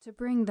To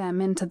bring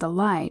them into the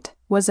light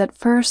was at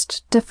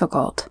first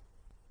difficult.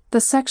 The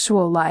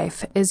sexual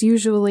life is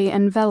usually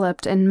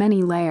enveloped in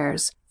many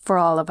layers for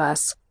all of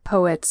us,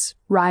 poets,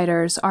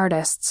 writers,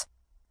 artists.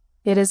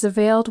 It is a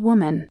veiled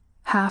woman,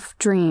 half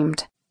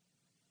dreamed.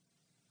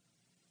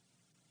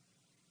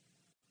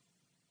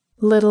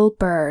 Little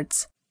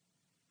Birds.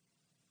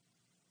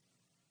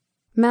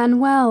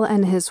 Manuel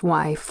and his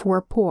wife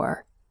were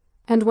poor,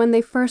 and when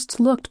they first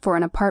looked for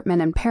an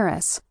apartment in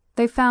Paris,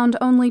 they found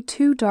only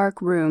 2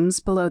 dark rooms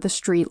below the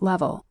street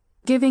level,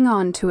 giving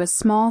on to a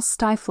small,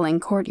 stifling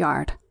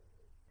courtyard.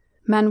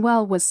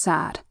 Manuel was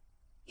sad.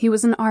 He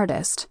was an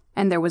artist,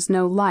 and there was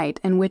no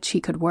light in which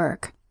he could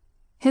work.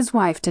 His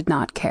wife did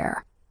not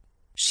care.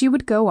 She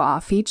would go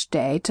off each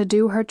day to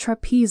do her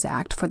trapeze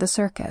act for the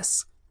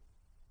circus.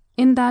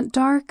 In that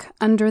dark,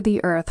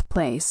 under-the-earth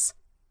place,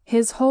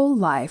 his whole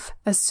life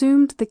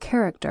assumed the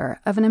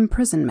character of an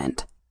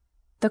imprisonment.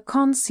 The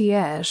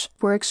concierge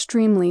were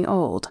extremely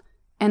old,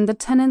 and the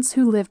tenants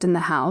who lived in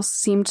the house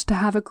seemed to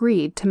have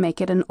agreed to make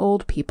it an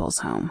old people's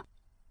home.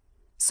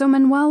 So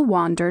Manuel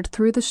wandered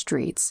through the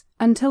streets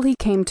until he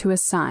came to a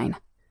sign,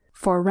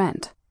 "For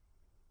rent."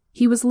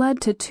 He was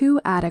led to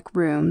 2 attic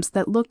rooms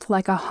that looked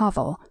like a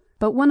hovel,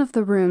 but one of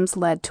the rooms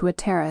led to a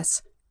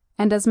terrace,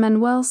 and as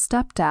Manuel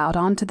stepped out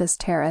onto this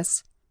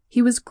terrace,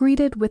 he was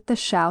greeted with the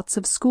shouts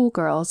of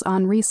schoolgirls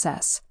on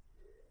recess.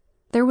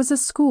 There was a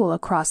school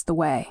across the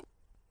way,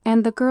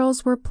 and the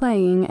girls were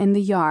playing in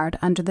the yard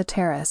under the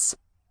terrace.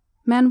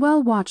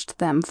 Manuel watched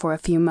them for a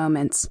few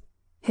moments,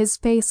 his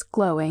face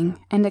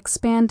glowing and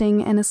expanding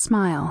in a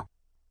smile.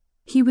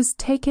 He was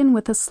taken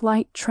with a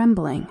slight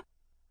trembling,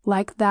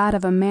 like that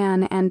of a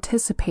man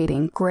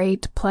anticipating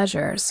great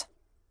pleasures.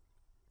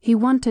 He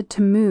wanted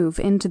to move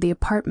into the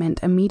apartment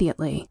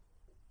immediately,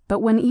 but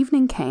when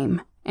evening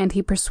came and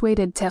he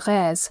persuaded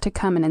Thérèse to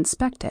come and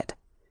inspect it,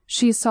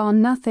 she saw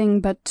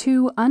nothing but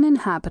 2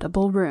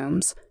 uninhabitable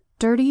rooms,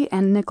 dirty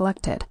and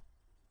neglected.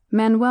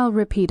 Manuel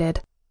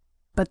repeated,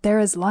 "But there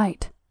is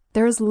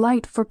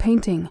light for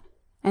painting,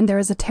 and there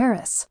is a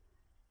terrace."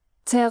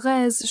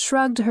 Thérèse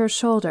shrugged her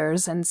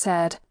shoulders and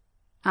said,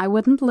 "I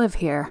wouldn't live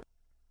here."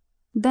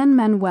 Then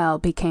Manuel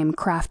became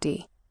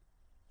crafty.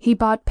 He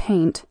bought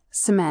paint,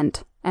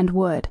 cement, and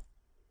wood.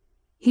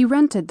 He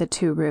rented the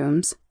 2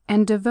 rooms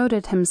and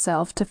devoted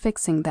himself to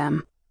fixing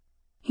them.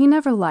 He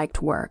never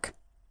liked work,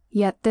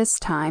 yet this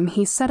time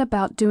he set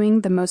about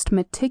doing the most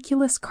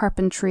meticulous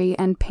carpentry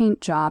and paint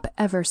job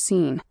ever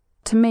seen,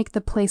 to make the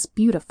place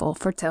beautiful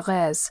for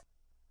Thérèse.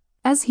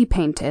 As he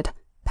painted,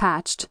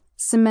 patched,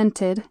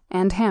 cemented,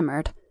 and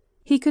hammered,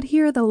 he could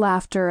hear the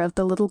laughter of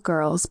the little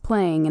girls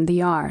playing in the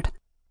yard.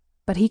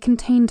 But he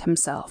contained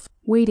himself,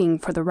 waiting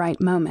for the right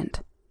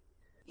moment.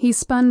 He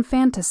spun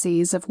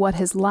fantasies of what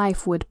his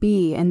life would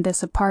be in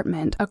this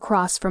apartment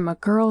across from a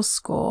girls'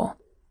 school.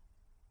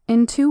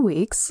 In 2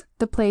 weeks,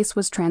 the place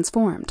was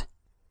transformed.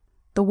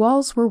 The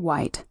walls were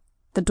white,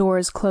 the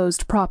doors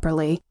closed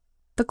properly,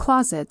 the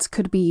closets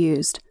could be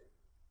used.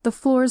 The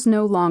floors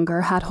no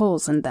longer had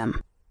holes in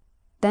them.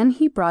 Then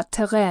he brought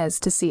Thérèse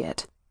to see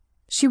it.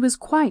 She was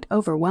quite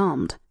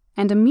overwhelmed,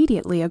 and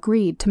immediately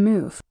agreed to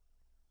move.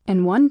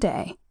 In one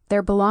day,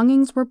 their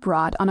belongings were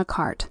brought on a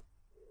cart.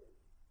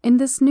 In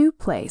this new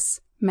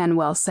place,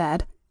 Manuel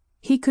said,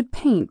 he could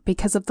paint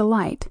because of the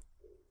light.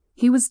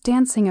 He was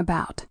dancing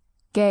about,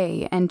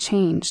 gay and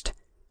changed.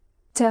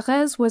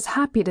 Thérèse was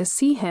happy to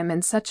see him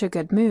in such a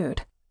good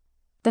mood.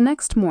 The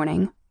next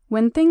morning,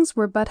 when things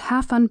were but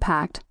half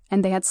unpacked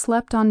and they had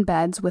slept on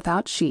beds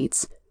without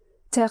sheets,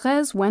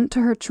 Thérèse went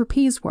to her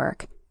trapeze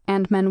work,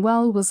 and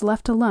Manuel was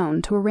left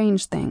alone to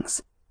arrange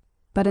things.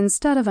 But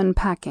instead of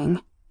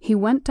unpacking, he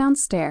went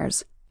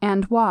downstairs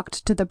and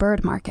walked to the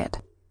bird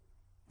market.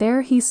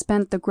 There he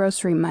spent the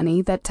grocery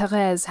money that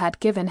Thérèse had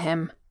given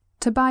him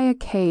to buy a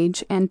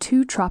cage and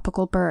 2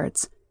 tropical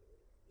birds.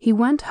 He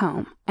went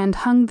home and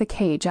hung the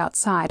cage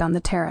outside on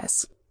the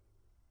terrace.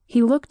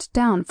 He looked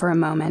down for a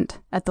moment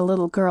at the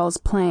little girls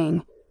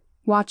playing,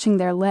 watching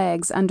their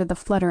legs under the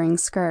fluttering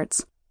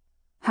skirts,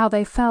 how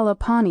they fell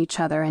upon each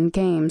other in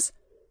games,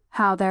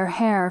 how their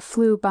hair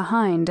flew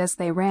behind as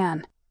they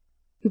ran.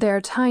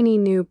 Their tiny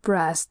new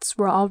breasts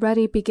were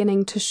already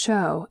beginning to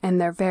show in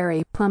their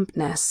very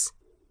plumpness.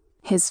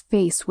 His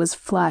face was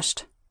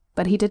flushed,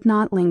 but he did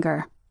not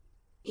linger.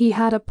 He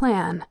had a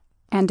plan,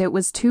 and it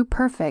was too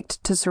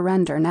perfect to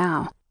surrender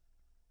now.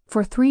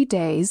 For 3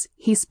 days,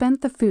 he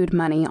spent the food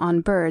money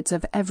on birds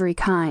of every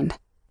kind.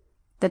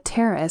 The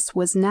terrace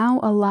was now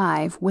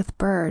alive with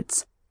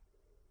birds.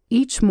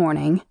 Each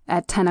morning,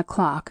 at 10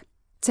 o'clock,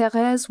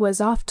 Thérèse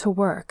was off to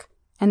work,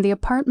 and the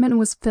apartment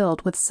was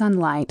filled with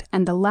sunlight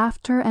and the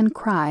laughter and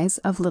cries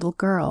of little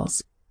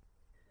girls.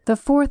 The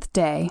 4th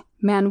day,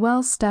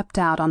 Manuel stepped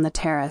out on the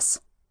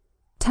terrace.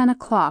 10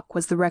 o'clock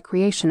was the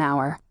recreation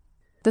hour.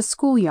 The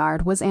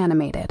schoolyard was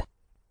animated.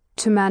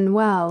 To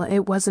Manuel,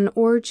 it was an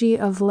orgy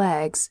of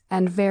legs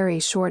and very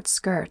short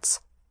skirts,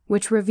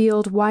 which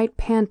revealed white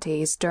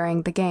panties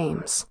during the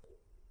games.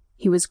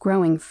 He was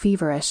growing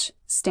feverish,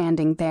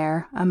 standing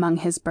there among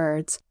his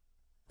birds,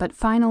 but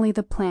finally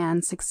the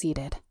plan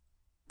succeeded.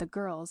 The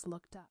girls looked up.